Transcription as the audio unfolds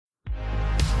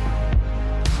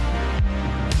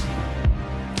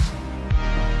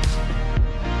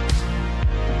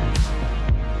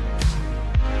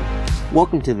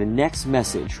Welcome to the next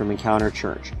message from Encounter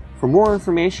Church. For more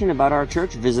information about our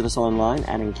church, visit us online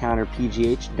at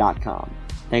encounterpgh.com.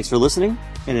 Thanks for listening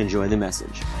and enjoy the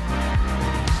message.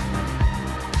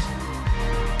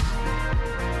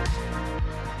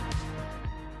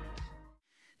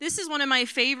 This is one of my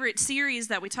favorite series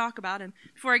that we talk about, and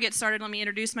before I get started, let me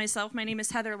introduce myself. My name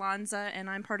is Heather Lanza, and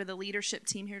I'm part of the leadership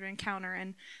team here at Encounter,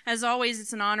 and as always,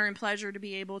 it's an honor and pleasure to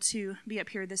be able to be up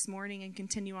here this morning and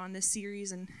continue on this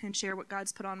series and share what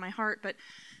God's put on my heart. But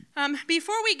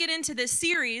before we get into this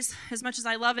series, as much as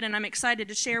I love it and I'm excited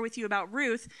to share with you about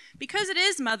Ruth, because it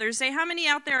is Mother's Day, how many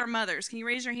out there are mothers? Can you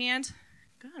raise your hand?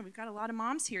 Good, we've got a lot of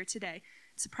moms here today.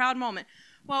 It's a proud moment.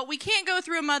 Well, we can't go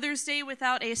through a Mother's Day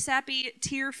without a sappy,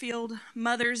 tear-filled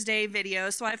Mother's Day video,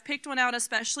 so I've picked one out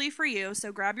especially for you.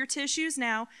 So grab your tissues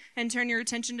now and turn your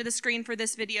attention to the screen for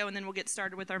this video, and then we'll get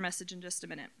started with our message in just a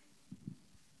minute.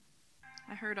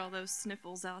 I heard all those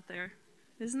sniffles out there.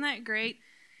 Isn't that great?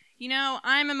 You know,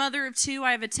 I'm a mother of two.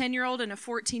 I have a 10-year-old and a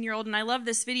 14-year-old, and I love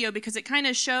this video because it kind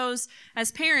of shows,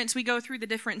 as parents, we go through the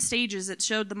different stages. It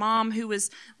showed the mom who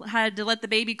had to let the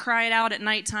baby cry it out at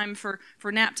nighttime for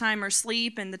nap time or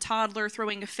sleep, and the toddler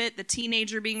throwing a fit, the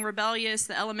teenager being rebellious,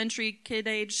 the elementary kid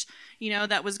age,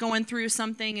 that was going through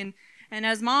something. And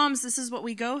as moms, this is what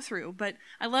we go through. But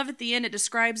I love at the end, it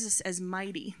describes us as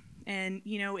mighty. And,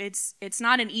 it's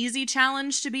not an easy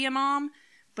challenge to be a mom,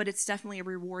 but it's definitely a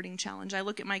rewarding challenge. I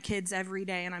look at my kids every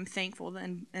day, and I'm thankful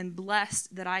and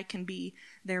blessed that I can be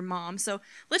their mom. So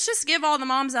let's just give all the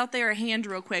moms out there a hand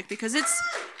real quick, because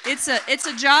it's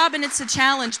a job and it's a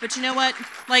challenge. But you know what?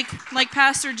 Like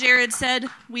Pastor Jared said,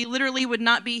 we literally would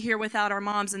not be here without our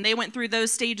moms, and they went through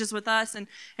those stages with us, and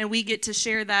we get to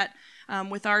share that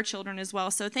with our children as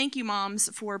well. So thank you, moms,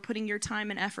 for putting your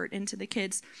time and effort into the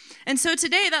kids. And so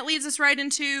today, that leads us right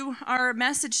into our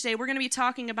message today. We're going to be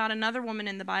talking about another woman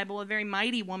in the Bible, a very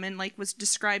mighty woman, like was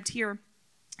described here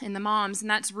in the moms,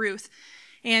 and that's Ruth.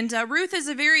 And Ruth is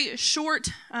a very short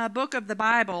book of the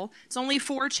Bible. It's only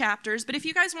 4 chapters. But if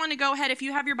you guys want to go ahead, if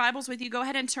you have your Bibles with you, go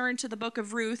ahead and turn to the book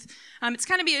of Ruth. It's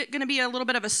kind of going to be a little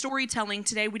bit of a storytelling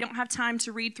today. We don't have time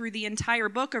to read through the entire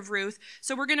book of Ruth.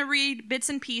 So we're going to read bits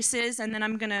and pieces, and then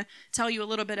I'm going to tell you a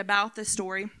little bit about the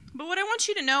story. But what I want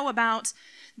you to know about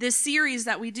this series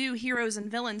that we do, Heroes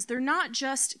and Villains, they're not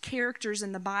just characters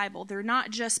in the Bible. They're not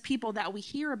just people that we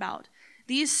hear about.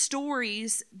 These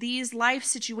stories, these life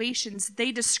situations,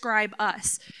 they describe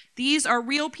us. These are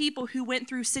real people who went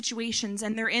through situations,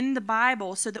 and they're in the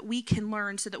Bible so that we can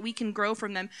learn, so that we can grow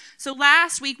from them. So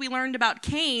last week we learned about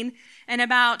Cain, and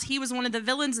about he was one of the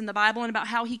villains in the Bible, and about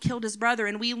how he killed his brother.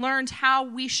 And we learned how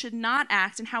we should not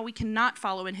act and how we cannot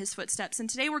follow in his footsteps. And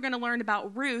today we're going to learn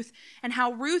about Ruth and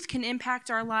how Ruth can impact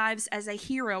our lives as a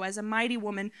hero, as a mighty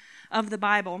woman of the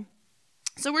Bible.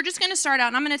 So we're just going to start out,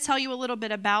 and I'm going to tell you a little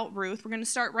bit about Ruth. We're going to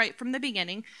start right from the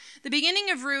beginning. The beginning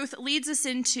of Ruth leads us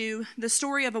into the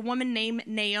story of a woman named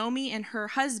Naomi and her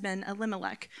husband,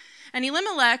 Elimelech. And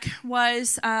Elimelech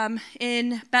was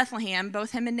in Bethlehem.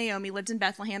 Both him and Naomi lived in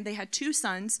Bethlehem. They had 2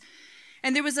 sons.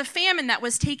 And there was a famine that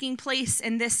was taking place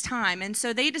in this time. And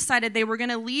so they decided they were going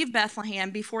to leave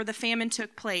Bethlehem before the famine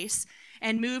took place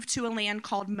and moved to a land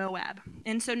called Moab.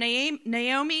 And so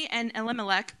Naomi and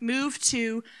Elimelech moved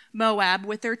to Moab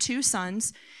with their 2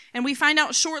 sons. And we find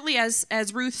out shortly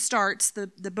as Ruth starts, the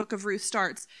book of Ruth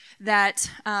starts, that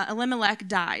Elimelech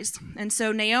dies. And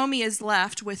so Naomi is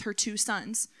left with her 2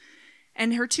 sons.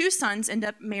 And her 2 sons end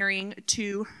up marrying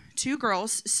two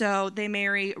girls. So they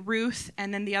marry Ruth,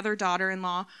 and then the other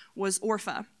daughter-in-law was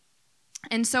Orpah.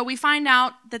 And so we find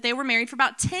out that they were married for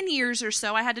about 10 years or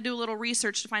so. I had to do a little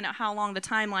research to find out how long the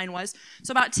timeline was.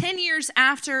 So about 10 years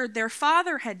after their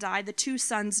father had died, the 2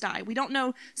 sons died. We don't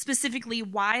know specifically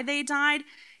why they died.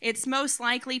 It's most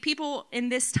likely people in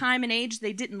this time and age,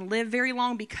 they didn't live very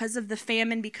long because of the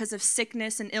famine, because of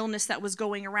sickness and illness that was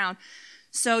going around.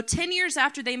 So 10 years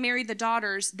after they married the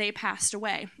daughters, they passed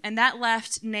away. And that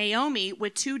left Naomi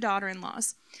with 2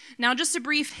 daughter-in-laws. Now, just a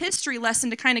brief history lesson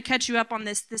to kind of catch you up on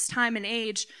this time and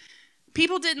age.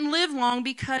 People didn't live long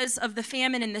because of the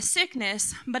famine and the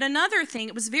sickness. But another thing,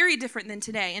 it was very different than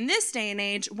today. In this day and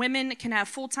age, women can have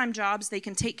full-time jobs. They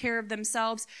can take care of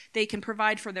themselves. They can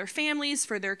provide for their families,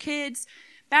 for their kids.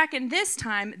 Back in this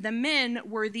time, the men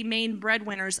were the main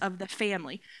breadwinners of the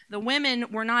family. The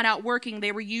women were not out working.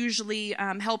 They were usually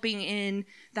helping in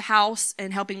the house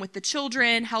and helping with the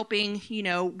children, helping,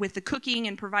 with the cooking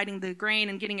and providing the grain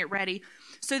and getting it ready.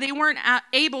 So they weren't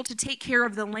able to take care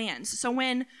of the lands. So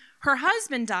when her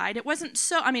husband died, it was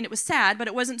sad, but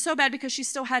it wasn't so bad because she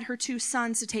still had her 2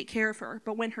 sons to take care of her.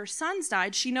 But when her sons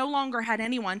died, she no longer had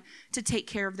anyone to take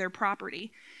care of their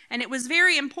property. And it was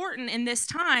very important in this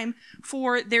time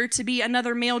for there to be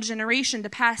another male generation to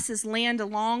pass his land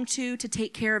along to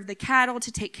take care of the cattle,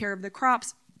 to take care of the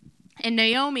crops. And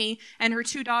Naomi and her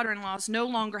two daughter-in-laws no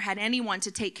longer had anyone to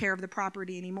take care of the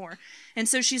property anymore. And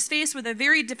so she's faced with a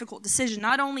very difficult decision.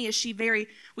 Not only is she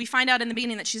we find out in the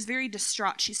beginning that she's very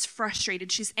distraught. She's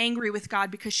frustrated. She's angry with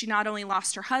God because she not only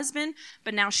lost her husband,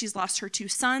 but now she's lost her two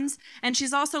sons. And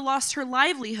she's also lost her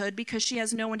livelihood because she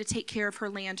has no one to take care of her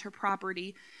land, her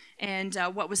property, and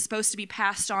what was supposed to be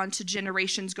passed on to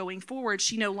generations going forward.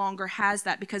 She no longer has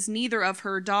that because neither of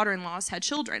her daughter-in-laws had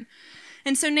children.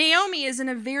 And so Naomi is in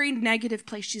a very negative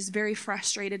place. She's very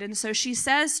frustrated. And so she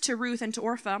says to Ruth and to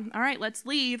Orpah, all right, let's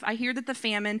leave. I hear that the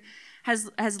famine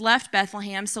has left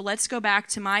Bethlehem, so let's go back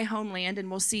to my homeland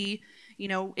and we'll see,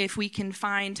 if we can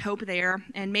find hope there.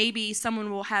 And maybe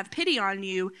someone will have pity on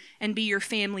you and be your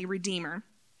family redeemer.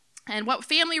 And what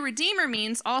family redeemer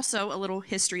means, also a little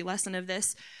history lesson of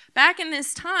this. Back in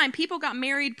this time, people got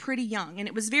married pretty young. And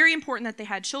it was very important that they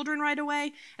had children right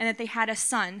away and that they had a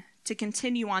son to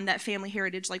continue on that family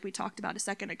heritage like we talked about a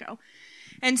second ago.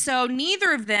 And so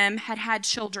neither of them had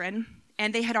children,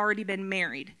 and they had already been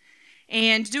married.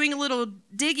 And doing a little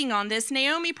digging on this,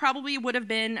 Naomi probably would have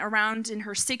been around in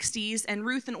her 60s, and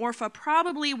Ruth and Orpah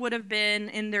probably would have been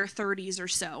in their 30s or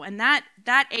so. And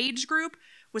that age group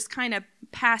was kind of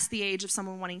past the age of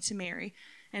someone wanting to marry.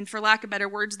 And for lack of better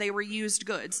words, they were used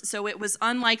goods. So it was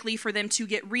unlikely for them to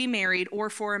get remarried or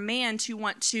for a man to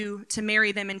want to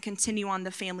marry them and continue on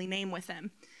the family name with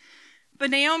them. But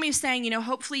Naomi's saying,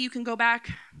 hopefully you can go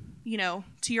back,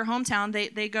 to your hometown.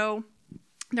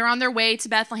 They're on their way to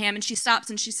Bethlehem, and she stops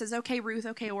and she says, okay, Ruth,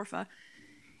 okay, Orpah,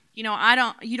 you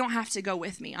don't have to go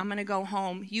with me. I'm going to go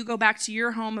home. You go back to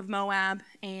your home of Moab,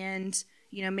 and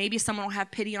maybe someone will have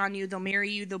pity on you. They'll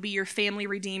marry you. They'll be your family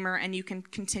redeemer, and you can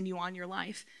continue on your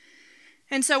life.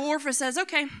 And so Orpah says,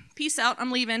 okay, peace out.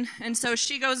 I'm leaving. And so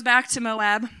she goes back to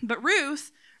Moab. But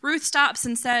Ruth stops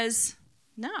and says,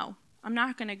 no, I'm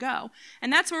not going to go.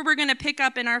 And that's where we're going to pick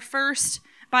up in our first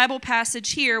Bible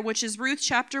passage here, which is Ruth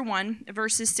chapter 1,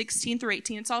 verses 16 through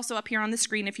 18. It's also up here on the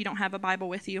screen if you don't have a Bible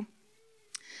with you.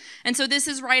 And so this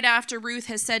is right after Ruth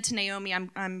has said to Naomi,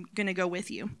 I'm going to go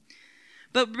with you.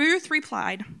 But Ruth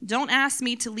replied, don't ask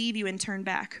me to leave you and turn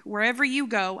back. Wherever you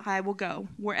go, I will go.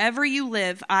 Wherever you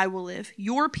live, I will live.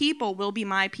 Your people will be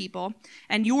my people,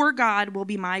 and your God will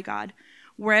be my God.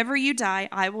 Wherever you die,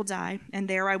 I will die, and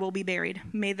there I will be buried.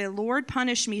 May the Lord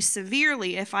punish me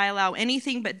severely if I allow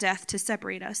anything but death to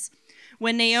separate us.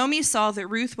 When Naomi saw that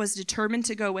Ruth was determined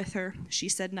to go with her, she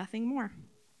said nothing more.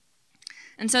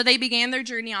 And so they began their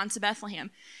journey on to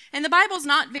Bethlehem. And the Bible's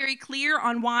not very clear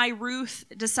on why Ruth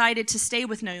decided to stay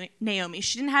with Naomi.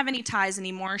 She didn't have any ties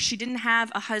anymore. She didn't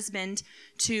have a husband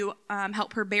to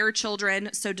help her bear children,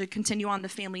 so to continue on the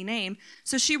family name.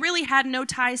 So she really had no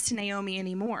ties to Naomi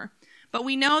anymore. But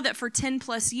we know that for 10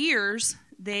 plus years,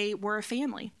 they were a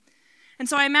family. And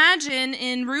so I imagine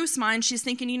in Ruth's mind, she's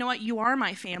thinking, you know what, you are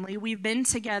my family. We've been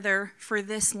together for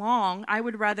this long. I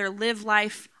would rather live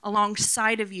life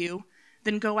alongside of you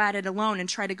than go at it alone and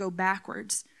try to go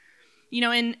backwards.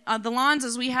 In the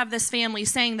Lanzas, we have this family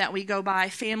saying that we go by,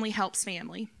 family helps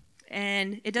family.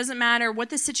 And it doesn't matter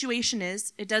what the situation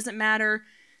is. It doesn't matter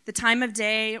the time of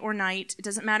day or night. It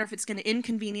doesn't matter if it's going to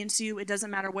inconvenience you. It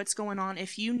doesn't matter what's going on.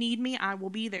 If you need me, I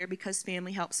will be there because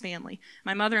family helps family.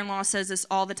 My mother-in-law says this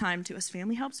all the time to us,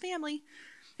 family helps family.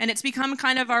 And it's become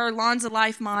kind of our Lanza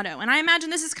life motto. And I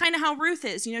imagine this is kind of how Ruth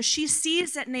is. She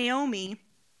sees that Naomi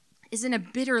is in a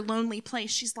bitter, lonely place.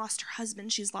 She's lost her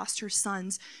husband. She's lost her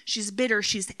sons. She's bitter.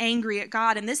 She's angry at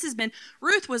God. And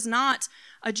Ruth was not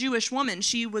a Jewish woman.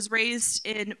 She was raised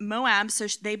in Moab, so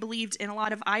they believed in a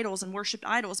lot of idols and worshipped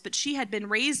idols. But she had been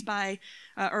raised by,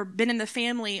 or been in the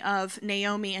family of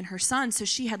Naomi and her son. So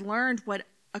she had learned what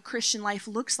a Christian life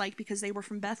looks like because they were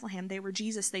from Bethlehem. They were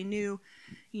Jesus. They knew,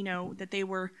 that they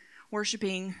were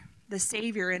worshiping the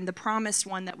Savior and the promised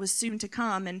one that was soon to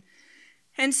come.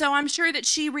 And so I'm sure that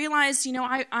she realized,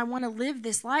 I want to live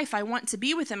this life. I want to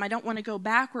be with him. I don't want to go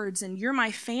backwards. And you're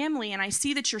my family. And I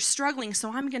see that you're struggling.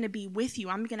 So I'm going to be with you.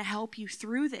 I'm going to help you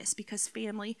through this because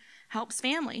family helps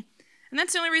family. And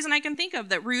that's the only reason I can think of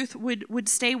that Ruth would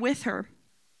stay with her.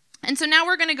 And so now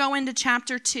we're going to go into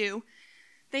chapter 2.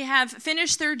 They have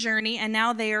finished their journey and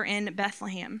now they are in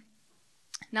Bethlehem.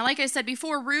 Now, like I said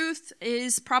before, Ruth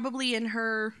is probably in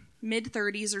her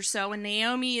mid-30s or so, and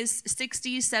Naomi is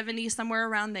 60s, 70s, somewhere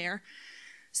around there.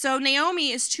 So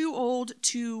Naomi is too old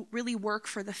to really work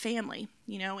for the family.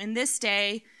 In this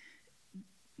day,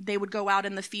 they would go out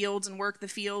in the fields and work the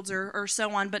fields or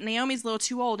so on. But Naomi's a little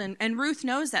too old, and Ruth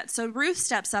knows that. So Ruth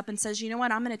steps up and says, you know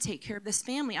what, I'm going to take care of this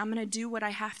family. I'm going to do what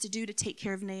I have to do to take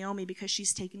care of Naomi because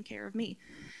she's taken care of me.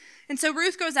 And so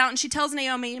Ruth goes out and she tells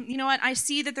Naomi, you know what, I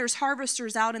see that there's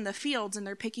harvesters out in the fields and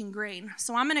they're picking grain.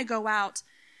 So I'm going to go out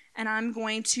and I'm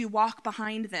going to walk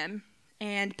behind them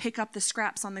and pick up the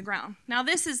scraps on the ground. Now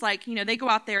this is like, they go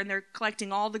out there and they're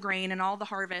collecting all the grain and all the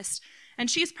harvest. And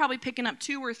she's probably picking up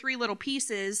 2 or 3 little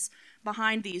pieces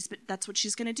behind these, but that's what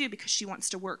she's going to do because she wants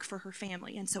to work for her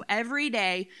family. And so every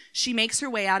day she makes her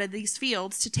way out of these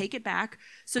fields to take it back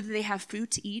so that they have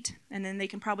food to eat. And then they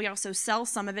can probably also sell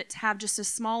some of it to have just a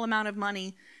small amount of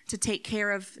money to take care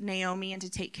of Naomi and to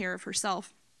take care of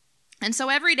herself. And so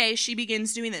every day she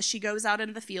begins doing this. She goes out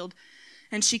into the field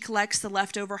and she collects the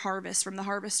leftover harvest from the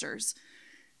harvesters.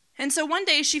 And so one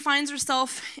day she finds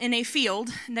herself in a field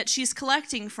that she's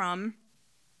collecting from,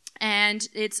 and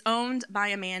it's owned by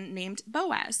a man named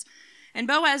Boaz. And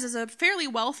Boaz is a fairly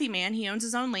wealthy man. He owns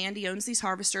his own land. He owns these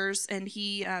harvesters, and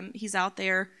he's out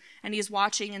there, and he's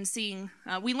watching and seeing.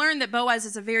 We learned that Boaz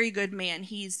is a very good man.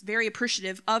 He's very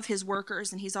appreciative of his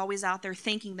workers, and he's always out there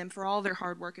thanking them for all their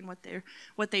hard work and what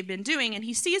they've been doing. And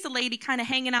he sees a lady kind of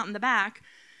hanging out in the back,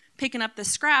 picking up the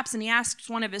scraps, and he asks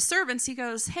one of his servants, he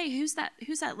goes, hey, who's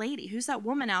that lady? Who's that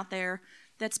woman out there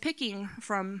that's picking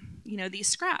from, these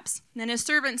scraps? And his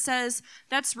servant says,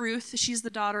 that's Ruth. She's the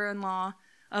daughter-in-law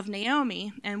of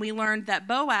Naomi. And we learned that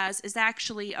Boaz is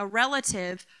actually a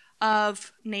relative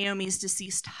of Naomi's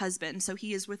deceased husband. So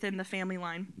he is within the family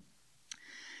line.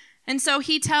 And so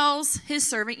he tells his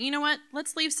servant, you know what,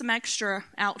 let's leave some extra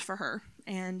out for her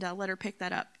and let her pick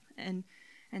that up.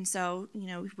 And so,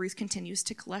 Ruth continues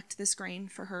to collect this grain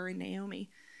for her and Naomi.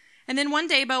 And then one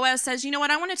day Boaz says, you know what,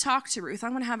 I want to talk to Ruth. I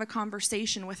want to have a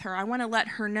conversation with her. I want to let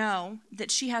her know that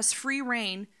she has free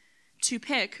reign to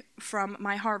pick from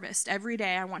my harvest. Every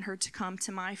day I want her to come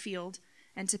to my field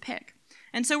and to pick.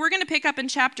 And so we're going to pick up in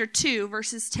chapter 2,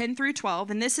 verses 10 through 12.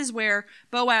 And this is where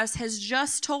Boaz has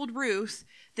just told Ruth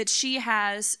that she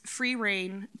has free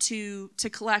reign to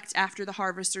collect after the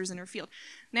harvesters in her field.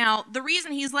 Now, the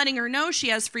reason he's letting her know she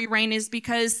has free reign is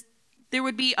because there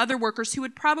would be other workers who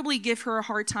would probably give her a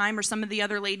hard time, or some of the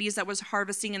other ladies that was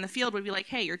harvesting in the field would be like,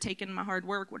 hey, you're taking my hard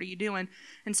work. What are you doing?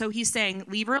 And so he's saying,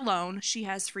 leave her alone. She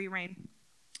has free reign.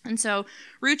 And so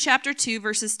Ruth chapter 2,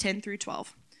 verses 10 through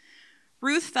 12.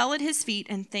 Ruth fell at his feet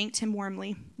and thanked him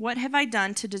warmly. What have I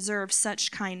done to deserve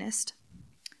such kindness?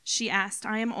 She asked,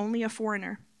 I am only a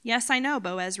foreigner. Yes, I know,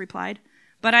 Boaz replied.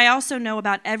 But I also know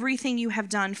about everything you have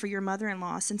done for your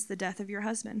mother-in-law since the death of your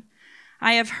husband.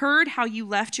 I have heard how you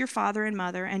left your father and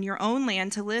mother and your own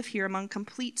land to live here among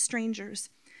complete strangers.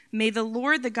 May the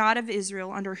Lord, the God of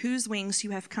Israel, under whose wings you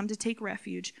have come to take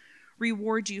refuge,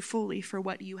 reward you fully for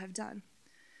what you have done.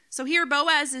 So here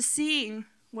Boaz is seeing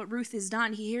what Ruth has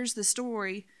done. He hears the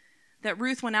story that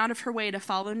Ruth went out of her way to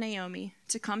follow Naomi,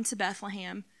 to come to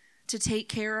Bethlehem, to take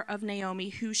care of Naomi,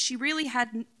 who she really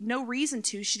had no reason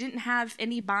to. She didn't have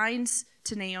any binds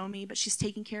to Naomi, but she's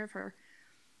taking care of her.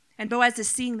 And Boaz is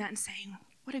seeing that and saying,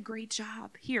 what a great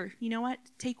job. Here, you know what?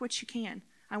 Take what you can.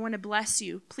 I want to bless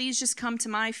you. Please just come to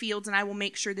my fields and I will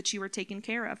make sure that you are taken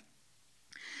care of.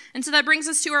 And so that brings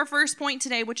us to our first point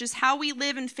today, which is how we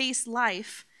live and face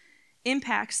life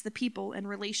impacts the people and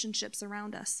relationships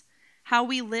around us. How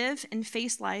we live and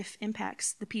face life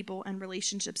impacts the people and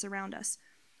relationships around us.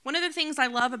 One of the things I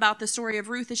love about the story of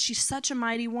Ruth is she's such a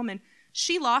mighty woman.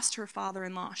 She lost her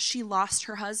father-in-law. She lost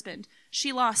her husband.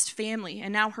 She lost family.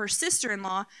 And now her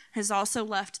sister-in-law has also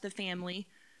left the family.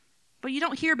 But you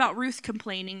don't hear about Ruth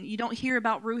complaining. You don't hear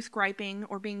about Ruth griping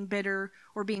or being bitter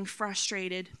or being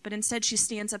frustrated. But instead she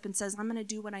stands up and says, I'm going to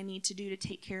do what I need to do to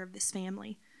take care of this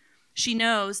family. She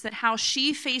knows that how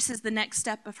she faces the next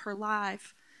step of her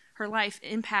life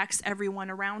impacts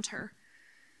everyone around her.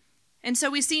 And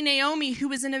so we see Naomi, who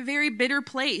was in a very bitter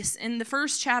place. In the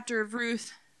first chapter of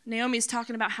Ruth, Naomi is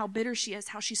talking about how bitter she is,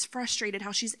 how she's frustrated,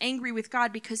 how she's angry with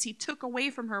God because he took away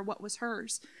from her what was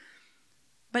hers.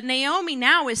 But Naomi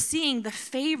now is seeing the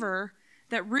favor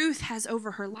that Ruth has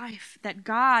over her life, that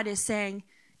God is saying,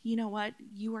 you know what,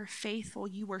 you are faithful,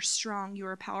 you are strong, you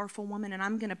are a powerful woman, and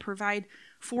I'm going to provide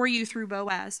for you through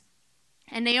Boaz.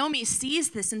 And Naomi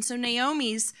sees this, and so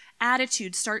Naomi's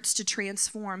attitude starts to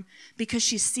transform because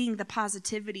she's seeing the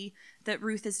positivity that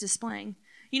Ruth is displaying.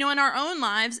 You know, in our own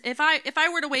lives, if I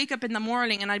were to wake up in the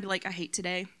morning and I'd be like, I hate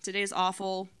today. Today's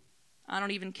awful. I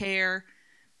don't even care.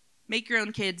 Make your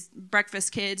own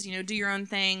breakfast, kids. Do your own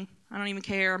thing. I don't even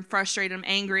care. I'm frustrated. I'm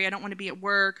angry. I don't want to be at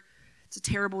work. It's a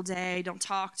terrible day. Don't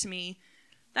talk to me.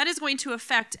 that is going to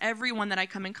affect everyone that I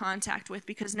come in contact with,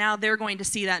 because now they're going to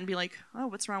see that and be like, oh,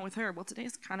 what's wrong with her? Well,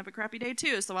 today's kind of a crappy day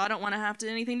too, so I don't want to have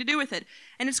anything to do with it.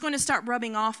 And it's going to start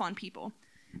rubbing off on people.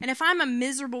 And if I'm a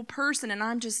miserable person and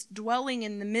I'm just dwelling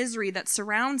in the misery that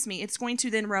surrounds me, it's going to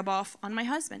then rub off on my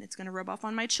husband. It's going to rub off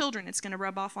on my children. It's going to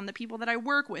rub off on the people that I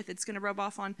work with. It's going to rub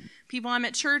off on people I'm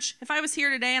at church. If I was here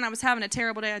today and I was having a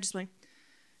terrible day, I'd just be like,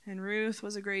 and Ruth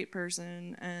was a great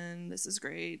person, and this is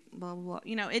great, blah, blah, blah.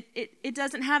 You know, it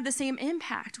doesn't have the same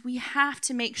impact. We have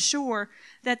to make sure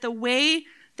that the way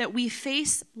that we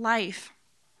face life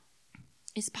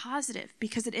is positive,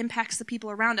 because it impacts the people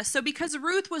around us. So because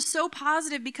Ruth was so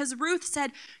positive, because Ruth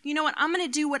said, you know what, I'm going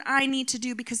to do what I need to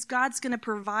do because God's going to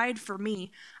provide for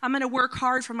me. I'm going to work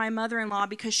hard for my mother-in-law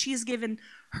because she's given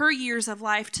her years of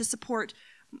life to support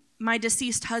my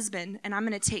deceased husband, and I'm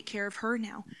going to take care of her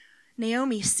now.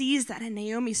 Naomi sees that, and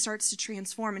Naomi starts to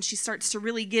transform, and she starts to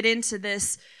really get into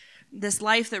this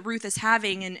life that Ruth is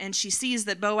having, and she sees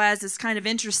that Boaz is kind of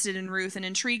interested in Ruth and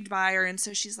intrigued by her, and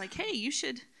so she's like, hey, you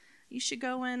should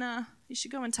go and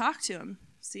talk to him,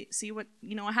 see what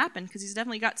what happened, because he's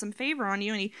definitely got some favor on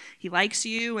you, and he likes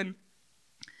you,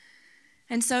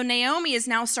 and so Naomi is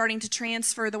now starting to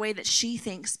transfer the way that she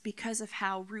thinks because of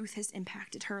how Ruth has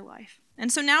impacted her life.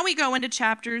 And so now we go into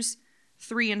chapters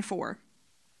 3 and 4.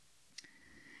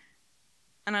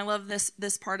 And I love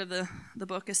this part of the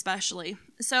book especially.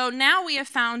 So now we have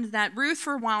found that Ruth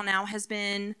for a while now has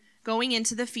been going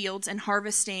into the fields and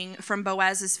harvesting from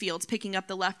Boaz's fields, picking up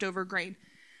the leftover grain.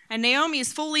 And Naomi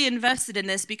is fully invested in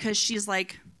this because she's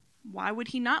like, why would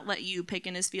he not let you pick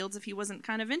in his fields if he wasn't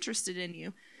kind of interested in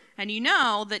you? And you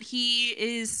know that he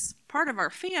is part of our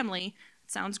family.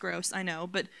 Sounds gross, I know.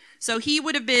 But so he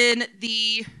would have been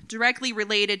directly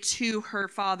related to her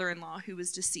father-in-law who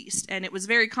was deceased. And it was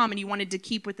very common. You wanted to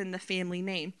keep within the family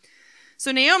name.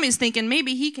 So Naomi's thinking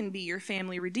maybe he can be your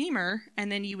family redeemer, and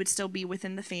then you would still be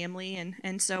within the family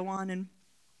and so on.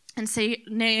 And say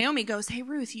Naomi goes, hey,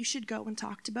 Ruth, you should go and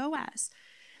talk to Boaz.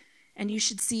 And you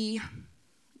should see,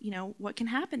 what can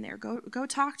happen there. Go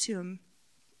talk to him.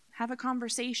 Have a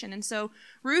conversation. And so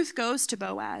Ruth goes to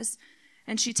Boaz,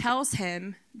 and she tells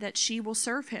him that she will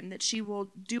serve him, that she will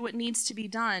do what needs to be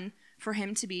done for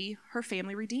him to be her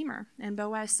family redeemer. And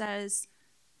Boaz says,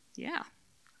 yeah,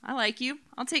 I like you.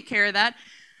 I'll take care of that.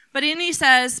 But then he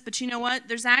says, but you know what?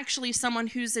 There's actually someone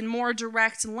who's in more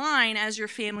direct line as your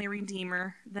family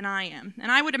redeemer than I am.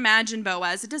 And I would imagine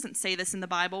Boaz, it doesn't say this in the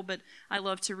Bible, but I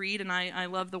love to read, and I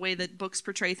love the way that books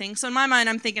portray things. So in my mind,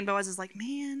 I'm thinking Boaz is like,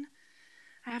 man,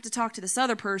 I have to talk to this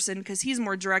other person because he's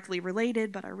more directly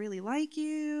related, but I really like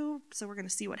you, so we're going to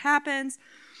see what happens.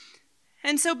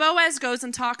 And so Boaz goes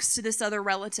and talks to this other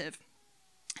relative.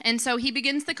 And so he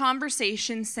begins the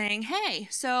conversation saying, hey,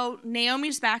 so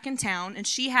Naomi's back in town, and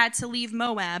she had to leave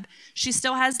Moab. She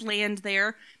still has land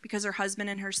there because her husband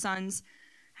and her sons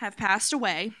have passed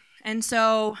away. And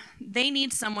so they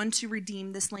need someone to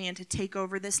redeem this land, to take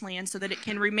over this land so that it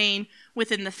can remain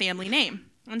within the family name.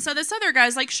 And so this other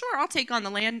guy's like, sure, I'll take on the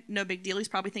land. No big deal. He's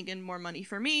probably thinking more money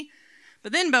for me.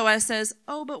 But then Boaz says,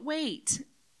 oh, but wait.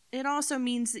 It also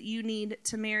means that you need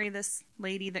to marry this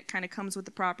lady that kind of comes with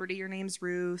the property. Her name's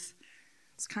Ruth.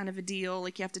 It's kind of a deal.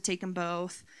 Like, you have to take them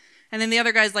both. And then the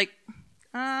other guy's like,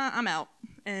 I'm out.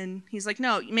 And he's like,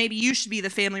 no, maybe you should be the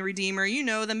family redeemer. You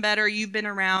know them better. You've been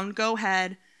around. Go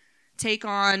ahead. Take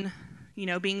on,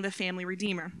 being the family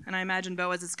redeemer. And I imagine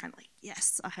Boaz is kind of like,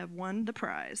 yes, I have won the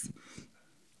prize.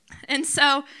 And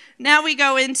so now we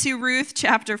go into Ruth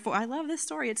chapter 4. I love this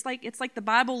story. It's like the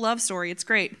Bible love story. It's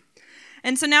great.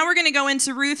 And so now we're going to go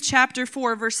into Ruth chapter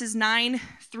 4, verses 9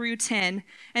 through 10.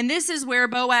 And this is where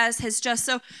Boaz has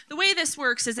so the way this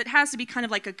works is it has to be kind of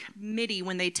like a committee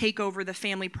when they take over the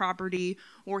family property,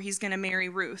 or he's going to marry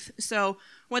Ruth. So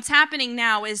what's happening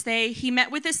now is he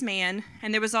met with this man,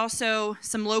 and there was also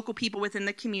some local people within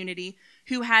the community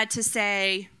who had to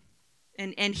say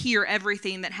and hear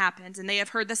everything that happened. And they have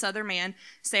heard this other man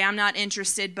say, I'm not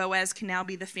interested. Boaz can now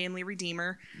be the family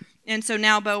redeemer. And so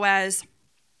now Boaz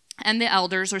and the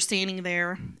elders are standing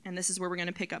there, and this is where we're going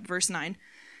to pick up verse 9.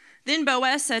 Then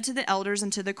Boaz said to the elders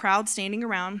and to the crowd standing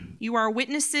around, you are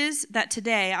witnesses that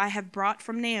today I have brought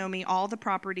from Naomi all the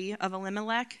property of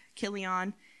Elimelech,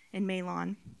 Chilion, and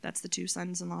Mahlon. That's the two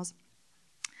sons-in-laws.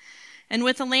 And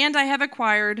with the land I have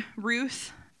acquired,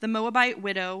 Ruth, the Moabite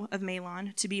widow of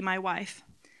Mahlon, to be my wife.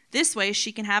 This way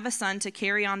she can have a son to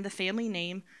carry on the family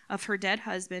name of her dead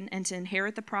husband and to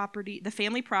inherit the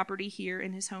family property here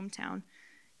in his hometown.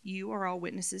 You are all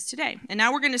witnesses today. And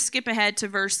now we're going to skip ahead to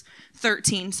verse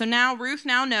 13. So now Ruth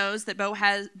now knows that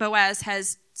Boaz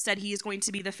has said he is going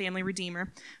to be the family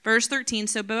redeemer. Verse 13,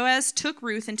 so Boaz took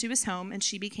Ruth into his home, and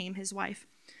she became his wife.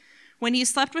 When he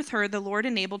slept with her, the Lord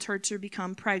enabled her to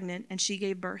become pregnant, and she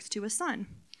gave birth to a son.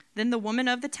 Then the woman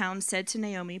of the town said to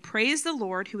Naomi, "Praise the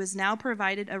Lord, who has now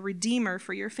provided a redeemer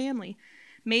for your family.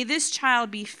 May this child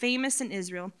be famous in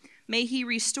Israel. May he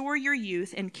restore your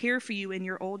youth and care for you in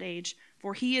your old age,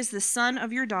 for he is the son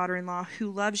of your daughter-in-law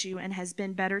who loves you and has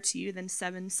been better to you than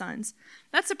 7 sons."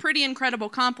 That's a pretty incredible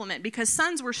compliment, because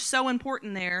sons were so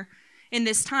important there in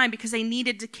this time because they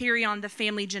needed to carry on the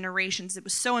family generations. It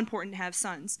was so important to have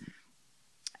sons.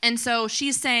 And so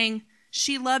she's saying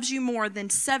she loves you more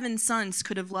than 7 sons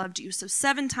could have loved you. So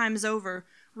 7 times over,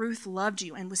 Ruth loved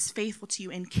you and was faithful to you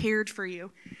and cared for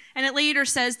you. And it later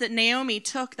says that Naomi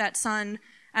took that son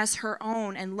as her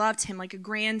own and loved him like a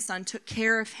grandson, took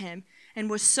care of him, and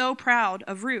was so proud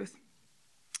of Ruth.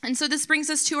 And so this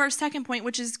brings us to our second point,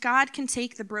 which is God can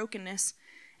take the brokenness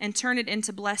and turn it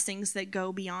into blessings that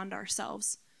go beyond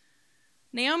ourselves.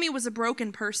 Naomi was a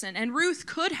broken person, and Ruth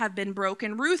could have been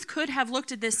broken. Ruth could have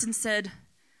looked at this and said,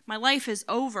 "My life is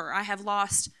over. I have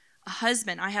lost a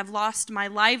husband. I have lost my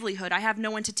livelihood. I have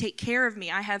no one to take care of me.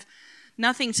 I have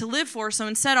nothing to live for. So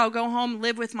instead, I'll go home,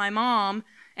 live with my mom,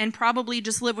 and probably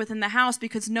just live within the house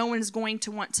because no one's going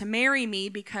to want to marry me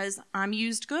because I'm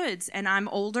used goods and I'm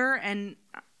older and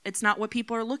it's not what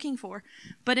people are looking for."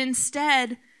 But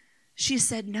instead, she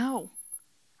said, "No,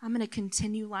 I'm going to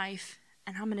continue life.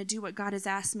 And I'm going to do what God has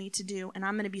asked me to do. And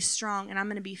I'm going to be strong. And I'm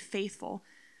going to be faithful.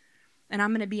 And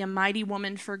I'm going to be a mighty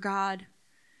woman for God.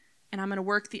 And I'm going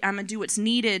to do what's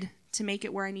needed to make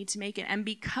it where I need to make it." And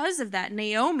because of that,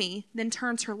 Naomi then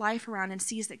turns her life around and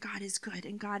sees that God is good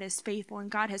and God is faithful and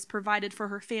God has provided for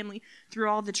her family through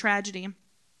all the tragedy.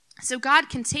 So God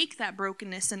can take that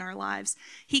brokenness in our lives.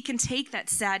 He can take that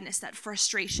sadness, that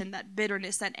frustration, that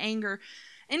bitterness, that anger,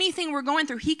 anything we're going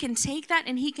through. He can take that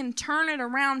and he can turn it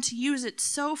around to use it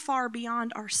so far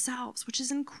beyond ourselves, which is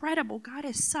incredible. God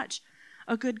is such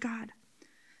a good God.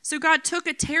 So God took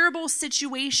a terrible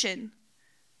situation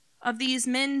of these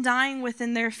men dying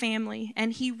within their family,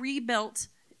 and he rebuilt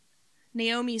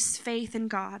Naomi's faith in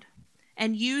God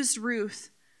and used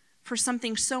Ruth for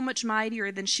something so much mightier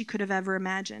than she could have ever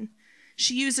imagined.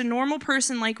 She used a normal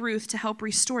person like Ruth to help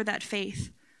restore that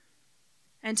faith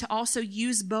and to also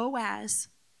use Boaz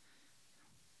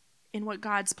in what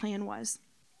God's plan was.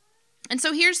 And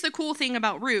so here's the cool thing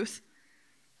about Ruth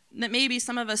that maybe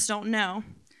some of us don't know.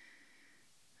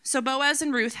 So Boaz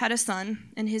and Ruth had a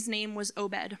son, and his name was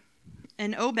Obed.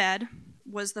 And Obed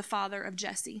was the father of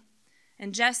Jesse.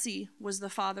 And Jesse was the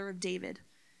father of David.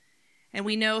 And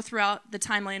we know throughout the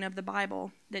timeline of the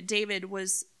Bible that David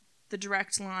was the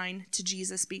direct line to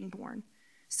Jesus being born.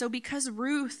 So because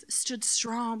Ruth stood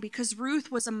strong, because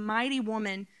Ruth was a mighty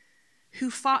woman who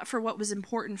fought for what was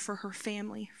important for her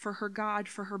family, for her God,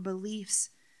 for her beliefs,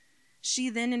 she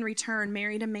then in return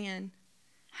married a man,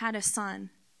 had a son,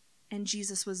 and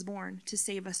Jesus was born to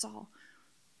save us all.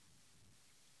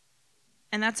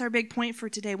 And that's our big point for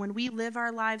today. When we live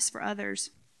our lives for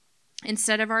others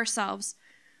instead of ourselves,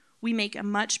 we make a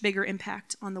much bigger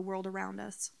impact on the world around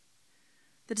us.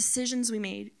 The decisions we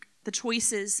make, the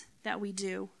choices that we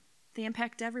do, they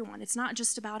impact everyone. It's not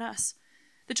just about us.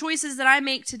 The choices that I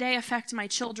make today affect my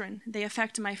children. They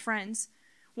affect my friends.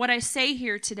 What I say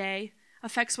here today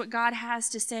affects what God has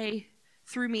to say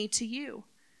through me to you.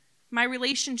 My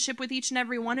relationship with each and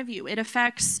every one of you, it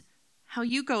affects how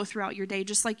you go throughout your day,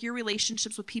 just like your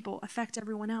relationships with people affect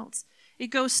everyone else. It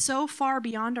goes so far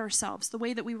beyond ourselves, the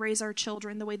way that we raise our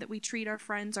children, the way that we treat our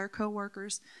friends, our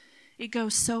coworkers. It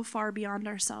goes so far beyond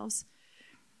ourselves.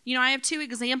 You know, I have 2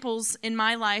 examples in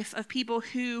my life of people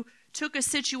who took a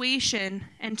situation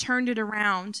and turned it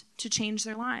around to change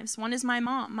their lives. One is my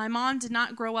mom. My mom did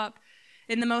not grow up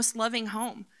in the most loving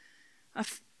home.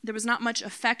 There was not much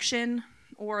affection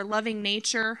or loving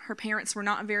nature. Her parents were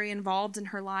not very involved in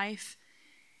her life.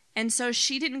 And so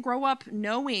she didn't grow up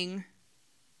knowing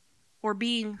or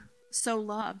being so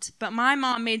loved. But my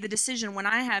mom made the decision, when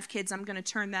I have kids, I'm going to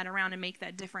turn that around and make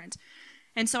that different.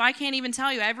 And so I can't even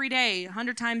tell you, every day,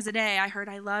 100 times a day, I heard,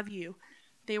 "I love you."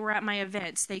 They were at my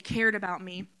events. They cared about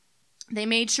me. They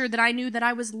made sure that I knew that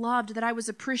I was loved, that I was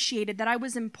appreciated, that I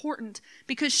was important,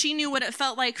 because she knew what it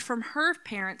felt like from her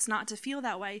parents not to feel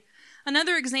that way.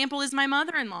 Another example is my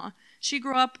mother-in-law. She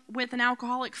grew up with an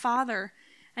alcoholic father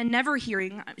and never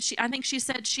hearing. I think she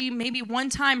said she maybe one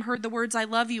time heard the words "I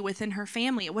love you" within her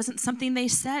family. It wasn't something they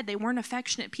said. They weren't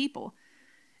affectionate people.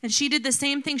 And she did the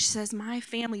same thing. She says, "My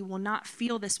family will not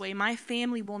feel this way. My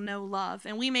family will know love."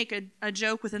 And we make a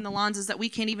joke within the Lanzas that we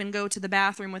can't even go to the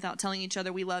bathroom without telling each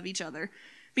other we love each other,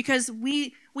 because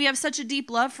we have such a deep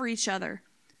love for each other,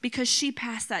 because she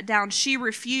passed that down. She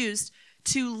refused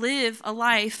to live a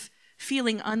life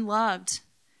feeling unloved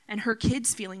and her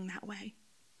kids feeling that way.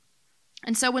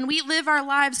 And so when we live our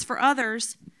lives for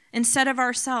others instead of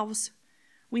ourselves,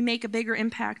 we make a bigger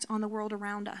impact on the world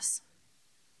around us.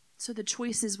 So the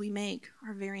choices we make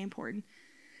are very important.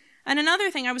 And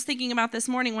another thing I was thinking about this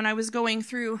morning when I was going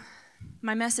through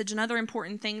my message, another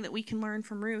important thing that we can learn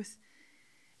from Ruth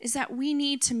is that we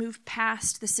need to move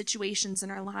past the situations in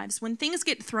our lives. When things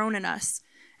get thrown at us,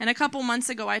 and a couple months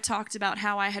ago I talked about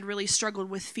how I had really struggled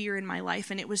with fear in my life,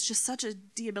 and it was just such a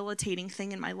debilitating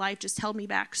thing in my life, just held me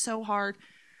back so hard.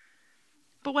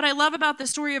 But what I love about the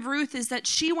story of Ruth is that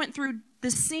she went through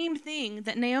the same thing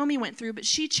that Naomi went through, but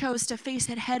she chose to face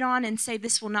it head on and say,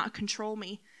 this will not control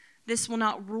me. This will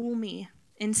not rule me.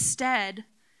 Instead,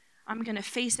 I'm going to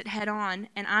face it head on,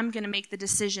 and I'm going to make the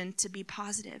decision to be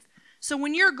positive. So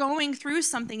when you're going through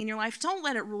something in your life, don't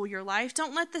let it rule your life.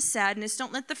 Don't let the sadness,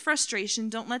 don't let the frustration,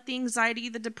 don't let the anxiety,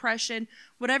 the depression,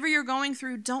 whatever you're going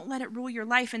through, don't let it rule your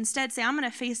life. Instead, say, I'm going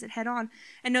to face it head on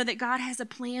and know that God has a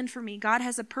plan for me. God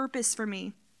has a purpose for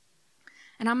me.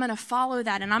 And I'm going to follow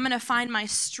that, and I'm going to find my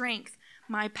strength,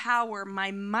 my power, my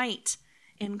might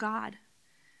in God.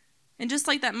 And just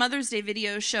like that Mother's Day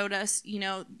video showed us,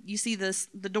 you see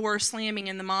the door slamming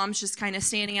and the moms just kind of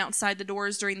standing outside the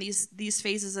doors during these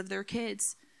phases of their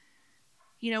kids.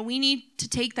 We need to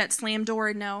take that slammed door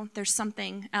and know there's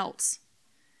something else,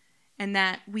 and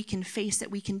that we can face it.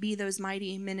 We can be those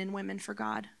mighty men and women for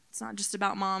God. It's not just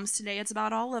about moms today. It's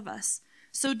about all of us.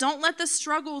 So don't let the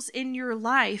struggles in your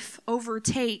life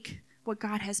overtake what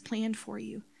God has planned for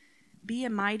you. Be a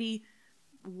mighty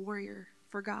warrior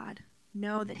for God.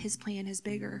 Know that his plan is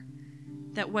bigger,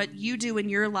 that what you do in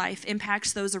your life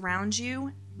impacts those around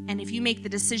you. And if you make the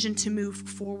decision to move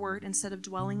forward instead of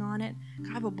dwelling on it,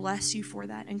 God will bless you for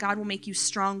that. And God will make you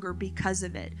stronger because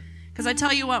of it. Because I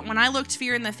tell you what, when I looked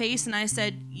fear in the face and I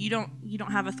said, you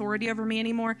don't have authority over me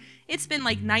anymore, it's been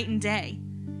like night and day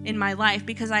in my life,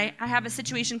 because I have a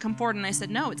situation come forward and I said,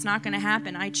 no, it's not going to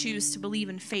happen. I choose to believe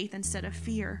in faith instead of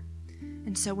fear.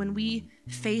 And so when we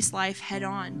face life head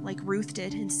on, like Ruth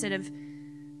did, instead of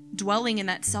dwelling in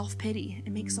that self-pity,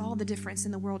 it makes all the difference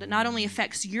in the world. It not only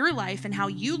affects your life and how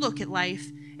you look at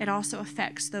life, it also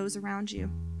affects those around you.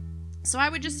 So I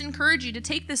would just encourage you to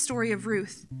take this story of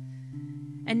Ruth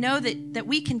and know that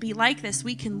we can be like this.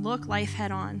 We can look life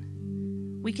head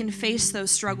on. We can face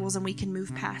those struggles and we can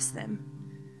move past them.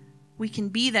 We can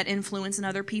be that influence in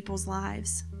other people's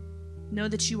lives. Know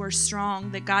that you are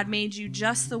strong, that God made you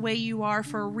just the way you are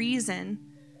for a reason,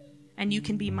 and you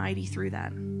can be mighty through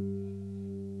that.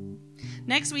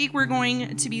 Next week, we're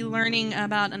going to be learning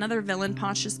about another villain,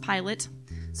 Pontius Pilate.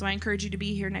 So I encourage you to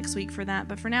be here next week for that.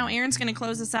 But for now, Aaron's going to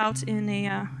close us out in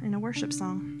a worship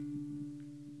song.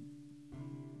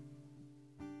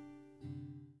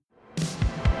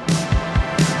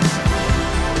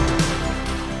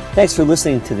 Thanks for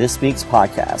listening to this week's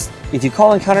podcast. If you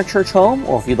call Encounter Church home,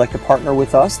 or if you'd like to partner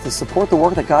with us to support the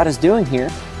work that God is doing here,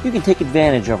 you can take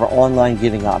advantage of our online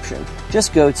giving option.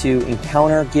 Just go to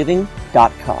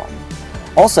encountergiving.com.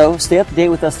 Also, stay up to date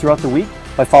with us throughout the week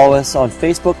by following us on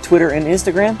Facebook, Twitter, and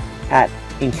Instagram at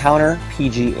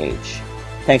EncounterPGH.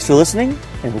 Thanks for listening,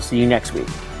 and we'll see you next week.